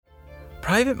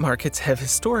Private markets have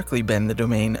historically been the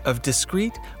domain of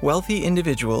discreet, wealthy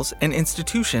individuals and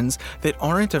institutions that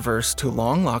aren't averse to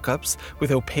long lockups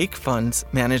with opaque funds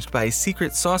managed by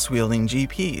secret sauce-wielding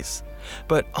GPs.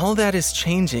 But all that is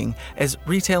changing as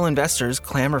retail investors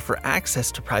clamor for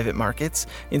access to private markets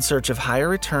in search of higher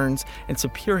returns and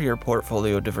superior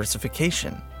portfolio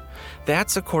diversification.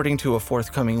 That's according to a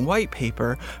forthcoming white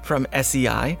paper from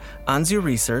SEI, Anzu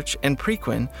Research, and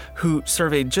Preqin, who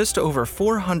surveyed just over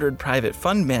 400 private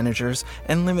fund managers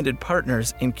and limited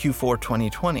partners in Q4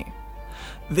 2020.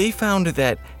 They found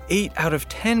that 8 out of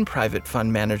 10 private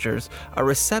fund managers are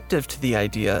receptive to the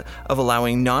idea of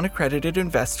allowing non-accredited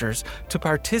investors to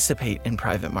participate in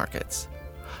private markets.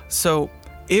 So,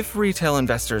 if retail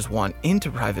investors want into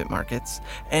private markets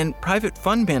and private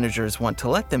fund managers want to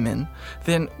let them in,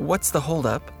 then what's the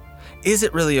holdup? Is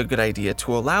it really a good idea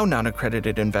to allow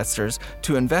non-accredited investors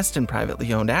to invest in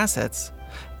privately owned assets?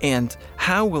 And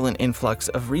how will an influx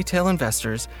of retail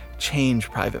investors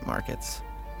change private markets?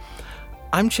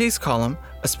 I'm Chase Collum,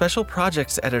 a special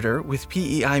projects editor with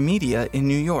PEI Media in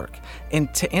New York,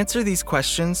 and to answer these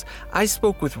questions, I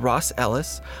spoke with Ross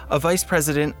Ellis, a vice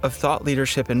president of thought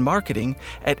leadership and marketing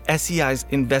at SEI's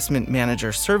Investment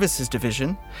Manager Services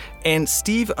division, and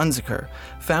Steve Unzicker,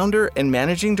 founder and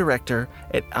managing director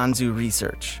at Anzu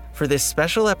Research, for this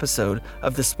special episode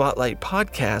of the Spotlight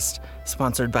podcast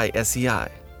sponsored by SEI.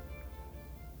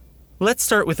 Let's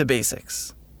start with the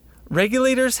basics.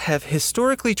 Regulators have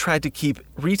historically tried to keep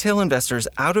retail investors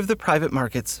out of the private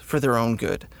markets for their own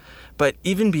good. But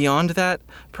even beyond that,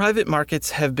 private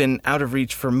markets have been out of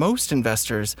reach for most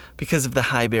investors because of the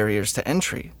high barriers to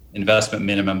entry. Investment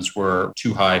minimums were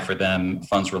too high for them.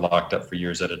 Funds were locked up for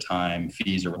years at a time.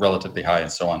 Fees are relatively high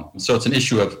and so on. So it's an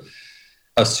issue of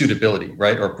suitability,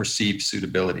 right? Or perceived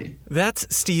suitability. That's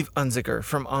Steve Unzicker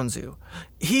from Anzu.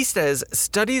 He says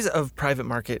studies of private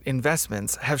market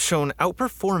investments have shown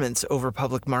outperformance over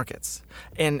public markets.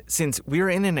 And since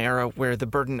we're in an era where the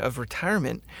burden of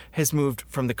retirement has moved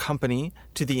from the company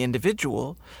to the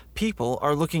individual, people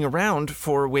are looking around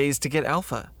for ways to get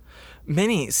alpha.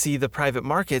 Many see the private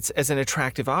markets as an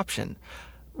attractive option.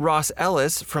 Ross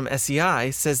Ellis from SEI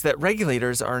says that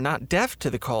regulators are not deaf to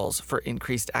the calls for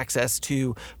increased access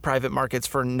to private markets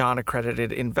for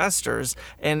non-accredited investors,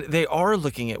 and they are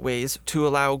looking at ways to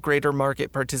allow greater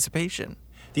market participation.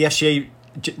 The FCA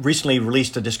recently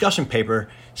released a discussion paper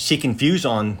seeking views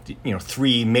on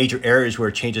 3 major areas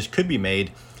where changes could be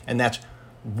made, and that's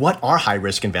what are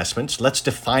high-risk investments? Let's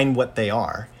define what they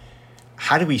are.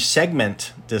 How do we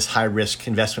segment this high-risk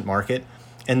investment market?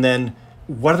 And then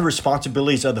what are the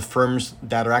responsibilities of the firms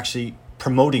that are actually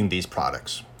promoting these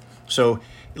products? So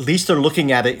at least they're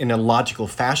looking at it in a logical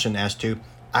fashion as to,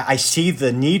 I see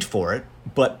the need for it,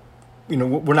 but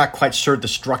we're not quite sure the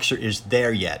structure is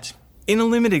there yet. In a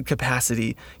limited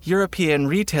capacity, European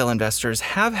retail investors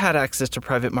have had access to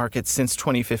private markets since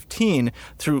 2015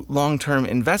 through long-term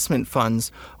investment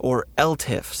funds, or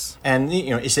LTIFs. And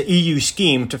it's an EU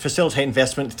scheme to facilitate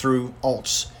investment through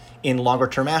alts in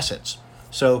longer-term assets.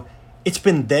 So it's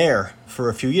been there for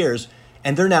a few years,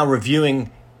 and they're now reviewing,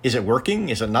 is it working,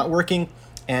 is it not working,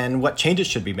 and what changes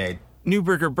should be made.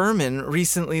 Neuberger Berman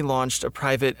recently launched a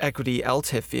private equity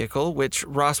LTIF vehicle, which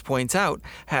Ross points out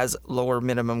has lower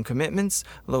minimum commitments,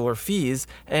 lower fees,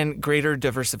 and greater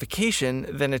diversification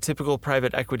than a typical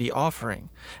private equity offering.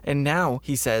 And now,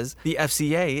 he says, the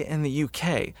FCA in the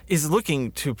UK is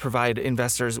looking to provide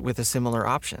investors with a similar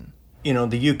option.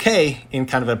 The UK, in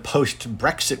kind of a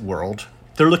post-Brexit world,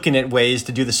 they're looking at ways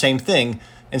to do the same thing.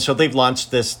 And so they've launched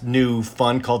this new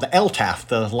fund called the LTAF,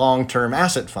 the Long-Term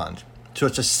Asset Fund. So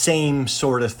it's the same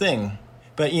sort of thing.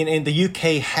 But the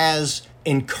UK has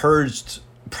encouraged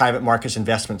private markets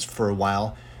investments for a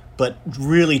while. But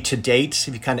really to date,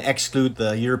 if you kind of exclude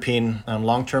the European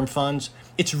long-term funds,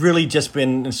 it's really just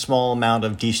been a small amount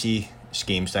of DC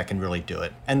schemes that can really do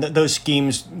it. And those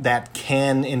schemes that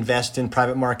can invest in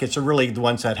private markets are really the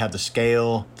ones that have the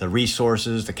scale, the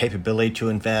resources, the capability to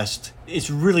invest. It's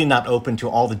really not open to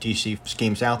all the DC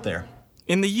schemes out there.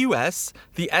 In the U.S.,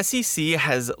 the SEC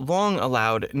has long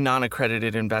allowed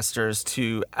non-accredited investors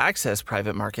to access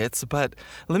private markets, but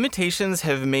limitations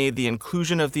have made the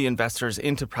inclusion of the investors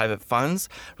into private funds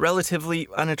relatively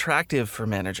unattractive for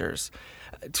managers.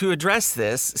 To address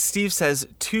this, Steve says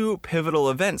 2 pivotal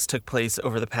events took place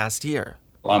over the past year.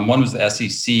 One was the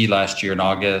SEC last year in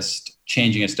August,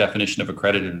 changing its definition of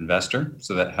accredited investor.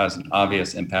 So that has an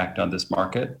obvious impact on this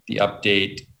market. The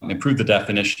update improved the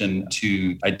definition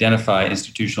to identify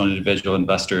institutional and individual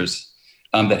investors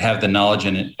that have the knowledge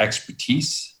and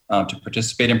expertise to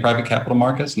participate in private capital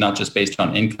markets, not just based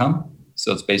on income.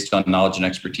 So it's based on knowledge and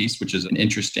expertise, which is an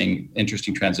interesting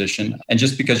transition. And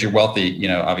just because you're wealthy,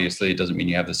 obviously it doesn't mean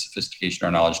you have the sophistication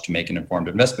or knowledge to make an informed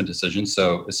investment decision.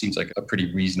 So it seems like a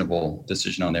pretty reasonable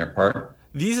decision on their part.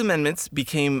 These amendments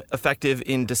became effective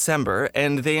in December,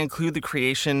 and they include the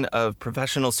creation of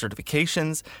professional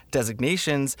certifications,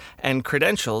 designations, and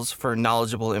credentials for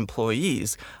knowledgeable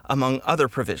employees, among other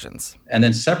provisions. And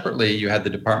then separately, you had the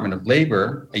Department of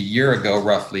Labor a year ago,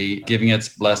 roughly, giving its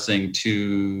blessing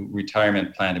to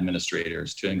retirement plan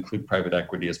administrators to include private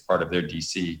equity as part of their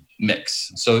DC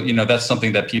mix. So, that's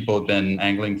something that people have been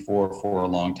angling for a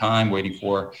long time, waiting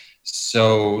for.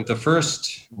 So the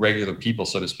first regular people,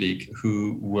 so to speak,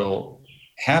 who will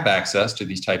have access to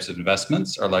these types of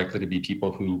investments are likely to be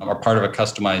people who are part of a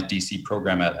customized DC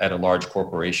program at a large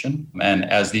corporation. And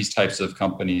as these types of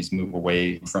companies move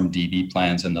away from DB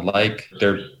plans and the like,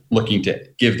 they're looking to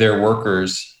give their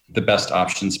workers the best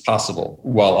options possible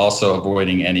while also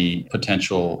avoiding any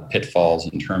potential pitfalls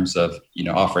in terms of,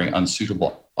 offering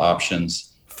unsuitable options.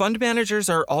 Fund managers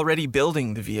are already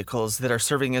building the vehicles that are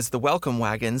serving as the welcome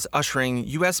wagons, ushering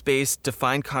U.S.-based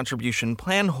defined contribution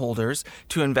plan holders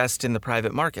to invest in the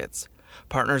private markets.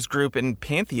 Partners Group and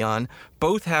Pantheon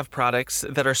both have products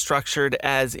that are structured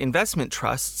as investment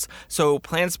trusts, so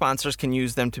plan sponsors can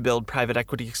use them to build private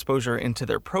equity exposure into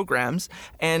their programs,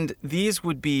 and these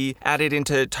would be added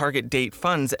into target date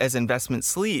funds as investment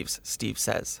sleeves, Steve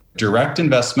says. Direct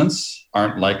investments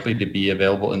aren't likely to be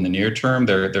available in the near term.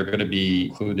 They're going to be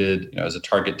included as a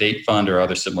target date fund or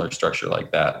other similar structure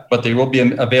like that. But they will be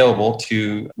available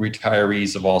to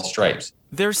retirees of all stripes.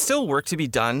 There's still work to be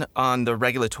done on the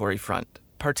regulatory front,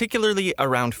 particularly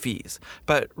around fees.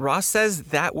 But Ross says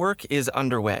that work is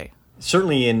underway.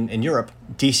 Certainly in Europe,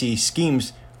 DC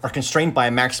schemes are constrained by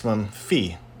a maximum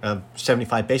fee of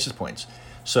 75 basis points.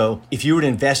 So if you were to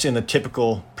invest in a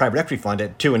typical private equity fund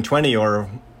at 2 and 20 or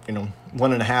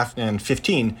 1.5 and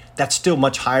 15, that's still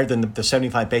much higher than the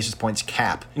 75 basis points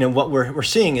cap. What we're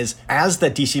seeing is as the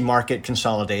DC market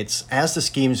consolidates, as the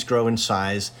schemes grow in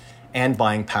size and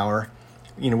buying power,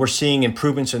 we're seeing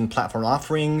improvements in platform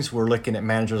offerings. We're looking at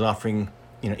managers offering,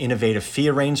 innovative fee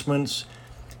arrangements.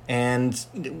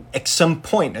 And at some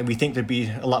point, we think there'd be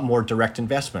a lot more direct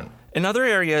investment. Another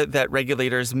area that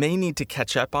regulators may need to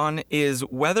catch up on is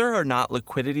whether or not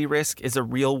liquidity risk is a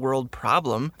real-world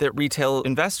problem that retail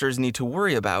investors need to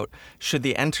worry about should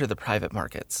they enter the private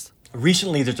markets.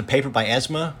 Recently, there's a paper by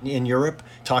ESMA in Europe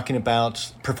talking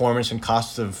about performance and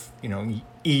costs of,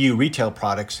 EU retail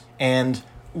products. And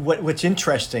what's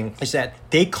interesting is that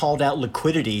they called out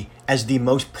liquidity as the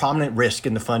most prominent risk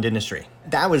in the fund industry.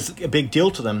 That was a big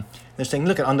deal to them. They're saying,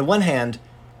 look, on the one hand,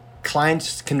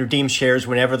 clients can redeem shares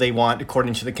whenever they want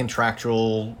according to the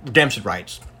contractual redemption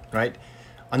rights, right?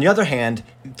 On the other hand,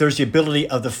 there's the ability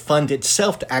of the fund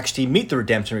itself to actually meet the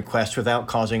redemption request without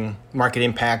causing market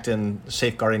impact and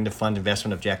safeguarding the fund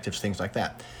investment objectives, things like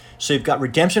that. So you've got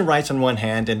redemption rights on one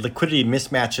hand and liquidity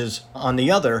mismatches on the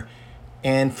other.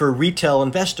 And for a retail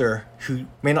investor who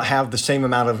may not have the same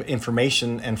amount of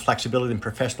information and flexibility than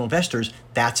professional investors,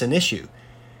 that's an issue.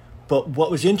 But what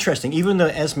was interesting, even though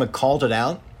ESMA called it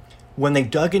out, when they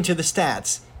dug into the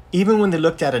stats, even when they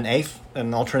looked at an AIF,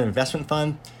 an alternative investment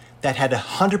fund, that had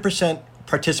 100%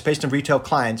 participation of retail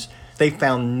clients, they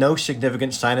found no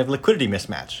significant sign of liquidity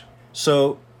mismatch.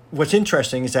 So what's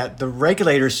interesting is that the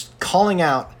regulators calling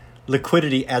out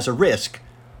liquidity as a risk,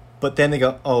 but then they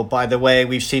go, oh, by the way,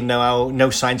 we've seen no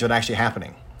signs of it actually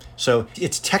happening. So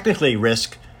it's technically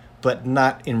risk, but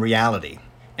not in reality.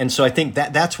 And so I think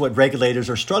that's what regulators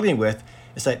are struggling with,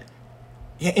 is that,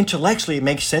 intellectually it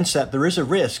makes sense that there is a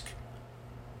risk,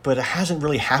 but it hasn't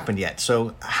really happened yet.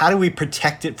 So how do we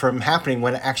protect it from happening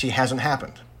when it actually hasn't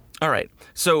happened? All right.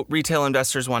 So retail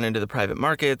investors want into the private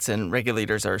markets, and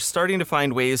regulators are starting to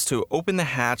find ways to open the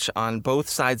hatch on both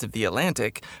sides of the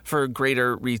Atlantic for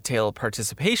greater retail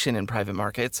participation in private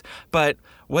markets. But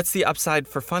what's the upside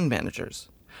for fund managers?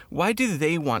 Why do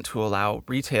they want to allow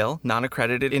retail,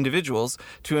 non-accredited individuals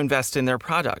to invest in their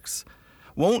products?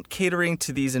 Won't catering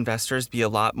to these investors be a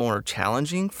lot more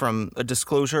challenging from a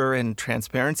disclosure and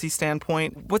transparency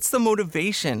standpoint? What's the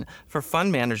motivation for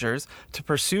fund managers to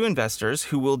pursue investors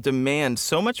who will demand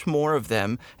so much more of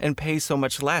them and pay so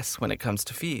much less when it comes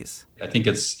to fees? I think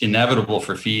it's inevitable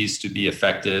for fees to be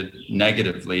affected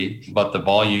negatively, but the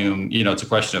volume, it's a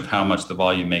question of how much the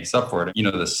volume makes up for it.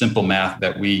 The simple math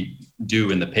that we do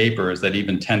in the paper is that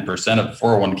even 10% of the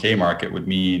 401k market would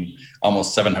mean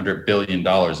almost $700 billion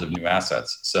of new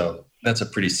assets. So that's a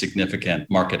pretty significant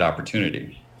market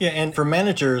opportunity. Yeah, and for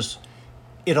managers,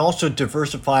 it also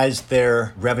diversifies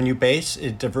their revenue base.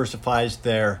 It diversifies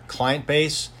their client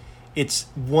base. it's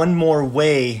one more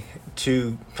way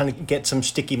to kind of get some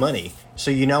sticky money.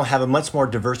 So you now have a much more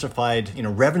diversified,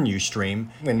 revenue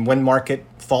stream. When one market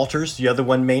falters, the other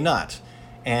one may not.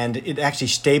 And it actually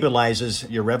stabilizes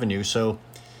your revenue. So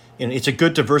it's a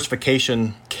good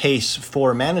diversification case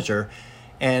for a manager.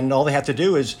 And all they have to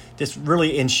do is just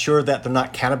really ensure that they're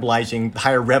not cannibalizing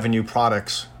higher revenue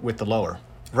products with the lower.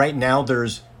 Right now,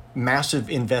 there's massive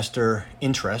investor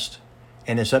interest,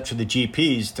 and it's up to the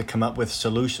GPs to come up with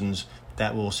solutions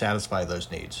that will satisfy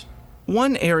those needs.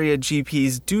 One area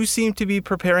GPs do seem to be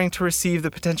preparing to receive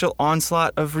the potential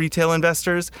onslaught of retail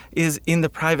investors is in the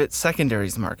private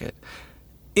secondaries market.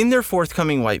 In their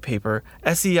forthcoming white paper,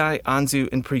 SEI, Anzu,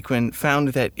 and Preqin found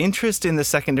that interest in the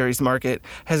secondaries market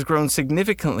has grown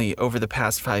significantly over the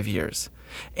past 5 years.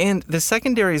 And the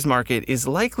secondaries market is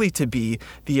likely to be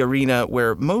the arena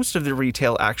where most of the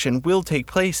retail action will take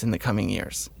place in the coming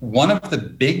years. One of the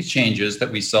big changes that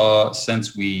we saw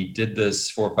since we did this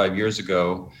 4 or 5 years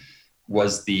ago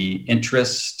was the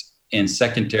interest in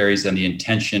secondaries and the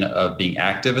intention of being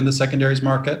active in the secondaries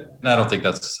market. And I don't think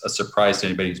that's a surprise to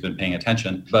anybody who's been paying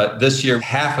attention. But this year,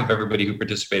 half of everybody who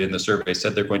participated in the survey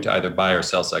said they're going to either buy or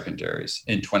sell secondaries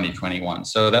in 2021.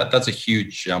 So that's a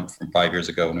huge jump from 5 years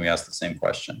ago when we asked the same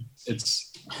question.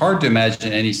 It's hard to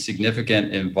imagine any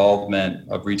significant involvement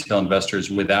of retail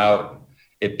investors without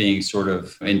it being sort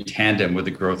of in tandem with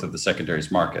the growth of the secondaries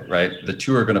market, right? The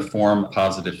two are going to form a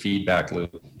positive feedback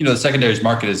loop. The secondaries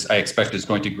market I expect is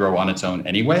going to grow on its own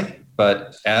anyway.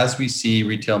 But as we see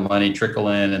retail money trickle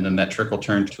in and then that trickle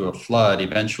turn to a flood,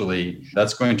 eventually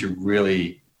that's going to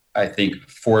really, I think,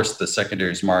 force the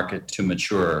secondaries market to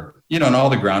mature. And all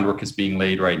the groundwork is being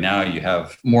laid right now. You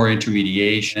have more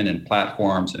intermediation and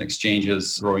platforms and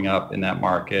exchanges growing up in that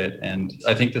market. And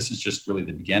I think this is just really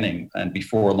the beginning. And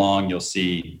before long, you'll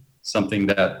see something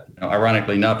that,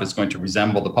 ironically enough, is going to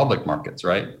resemble the public markets,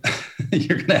 right?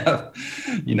 You're going to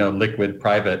have, liquid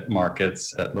private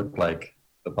markets that look like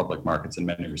the public markets in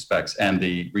many respects. And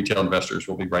the retail investors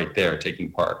will be right there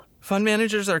taking part. Fund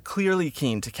managers are clearly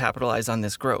keen to capitalize on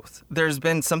this growth. There's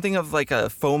been something of like a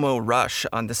FOMO rush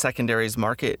on the secondaries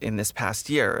market in this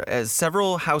past year, as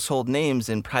several household names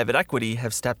in private equity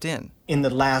have stepped in. In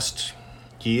the last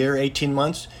year, 18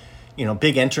 months,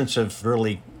 big entrants have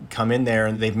really come in there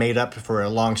and they've made up for a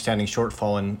long-standing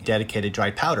shortfall in dedicated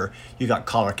dry powder. You've got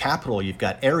Collar Capital, you've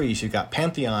got Ares, you've got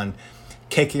Pantheon,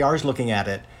 KKR's looking at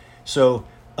it. So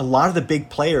a lot of the big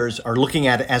players are looking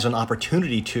at it as an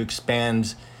opportunity to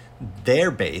expand their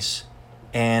base.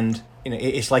 And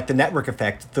it's like the network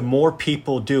effect. The more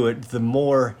people do it, the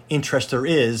more interest there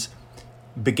is,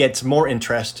 begets more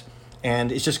interest.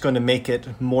 And it's just going to make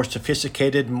it more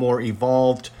sophisticated, more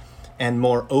evolved, and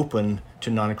more open to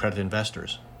non-accredited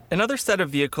investors. Another set of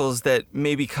vehicles that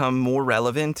may become more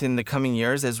relevant in the coming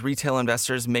years as retail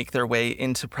investors make their way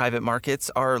into private markets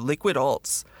are liquid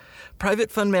alts.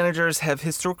 Private fund managers have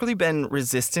historically been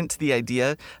resistant to the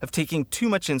idea of taking too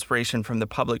much inspiration from the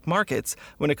public markets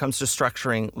when it comes to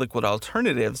structuring liquid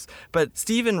alternatives, but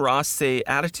Steve and Ross say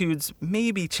attitudes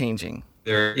may be changing.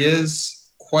 There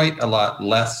is quite a lot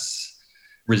less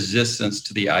resistance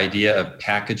to the idea of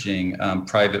packaging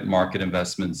private market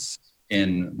investments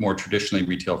in more traditionally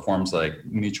retail forms like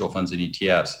mutual funds and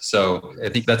ETFs. So I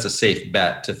think that's a safe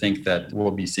bet to think that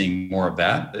we'll be seeing more of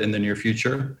that in the near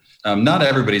future. Not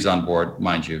everybody's on board,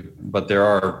 mind you, but there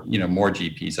are, more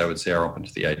GPs, I would say, are open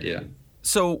to the idea.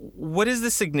 So what is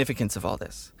the significance of all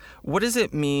this? What does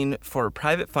it mean for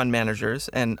private fund managers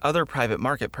and other private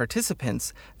market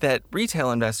participants that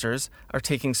retail investors are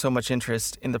taking so much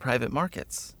interest in the private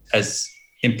markets? As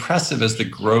impressive as the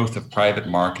growth of private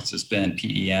markets has been,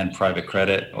 PE and private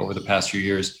credit over the past few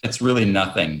years, it's really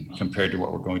nothing compared to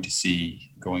what we're going to see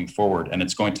going forward. And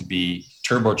it's going to be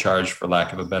turbocharged, for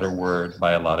lack of a better word,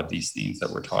 by a lot of these themes that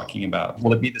we're talking about.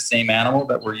 Will it be the same animal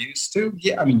that we're used to?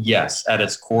 Yeah, yes, at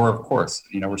its core, of course.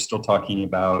 We're still talking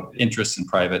about interest in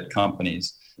private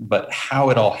companies, but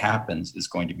how it all happens is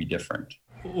going to be different.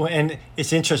 Well, and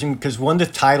it's interesting because one of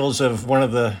the titles of one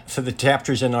of the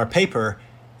chapters in our paper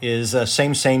is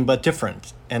same but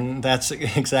different, and that's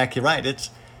exactly right. It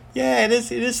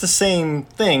is the same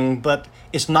thing, but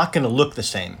it's not going to look the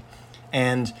same.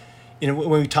 And when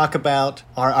we talk about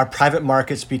our private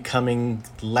markets becoming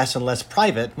less and less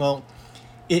private, well,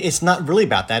 it's not really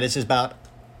about that. It's about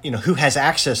who has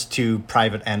access to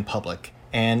private and public.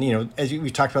 And as we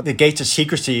talked about, the gates of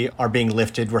secrecy are being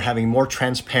lifted. We're having more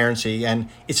transparency, and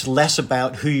it's less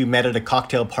about who you met at a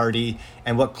cocktail party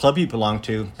and what club you belong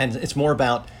to, and it's more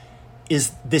about,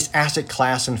 is this asset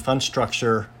class and fund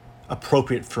structure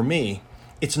appropriate for me?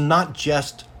 It's not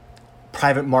just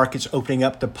private markets opening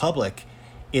up to public.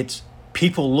 It's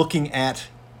people looking at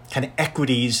kind of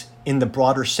equities in the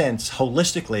broader sense,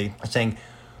 holistically, saying,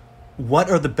 what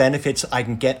are the benefits I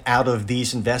can get out of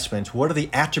these investments? What are the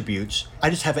attributes? I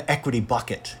just have an equity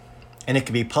bucket. And it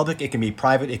can be public, it can be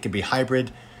private, it can be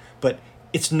hybrid, but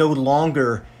it's no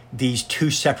longer these two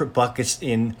separate buckets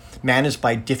managed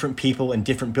by different people in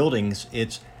different buildings.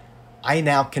 I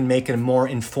now can make a more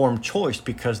informed choice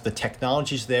because the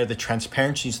technology's there, the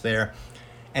transparency's there,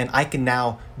 and I can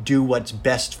now do what's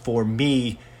best for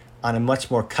me on a much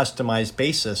more customized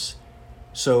basis.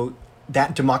 So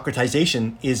that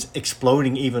democratization is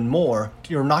exploding even more.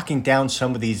 You're knocking down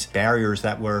some of these barriers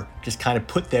that were just kind of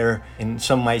put there, and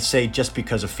some might say just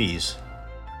because of fees.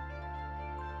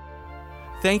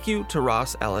 Thank you to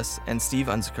Ross Ellis and Steve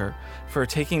Unzicker for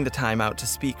taking the time out to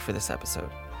speak for this episode.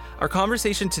 Our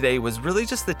conversation today was really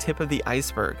just the tip of the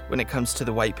iceberg when it comes to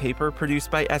the white paper produced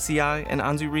by SEI and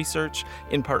Anzu Research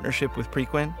in partnership with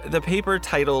Preqin. The paper,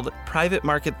 titled Private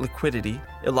Market Liquidity,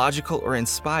 Illogical or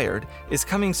Inspired, is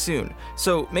coming soon,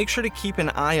 so make sure to keep an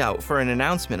eye out for an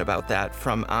announcement about that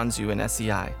from Anzu and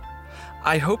SEI.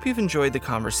 I hope you've enjoyed the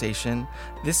conversation.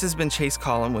 This has been Chase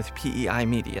Collum with PEI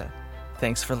Media.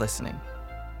 Thanks for listening.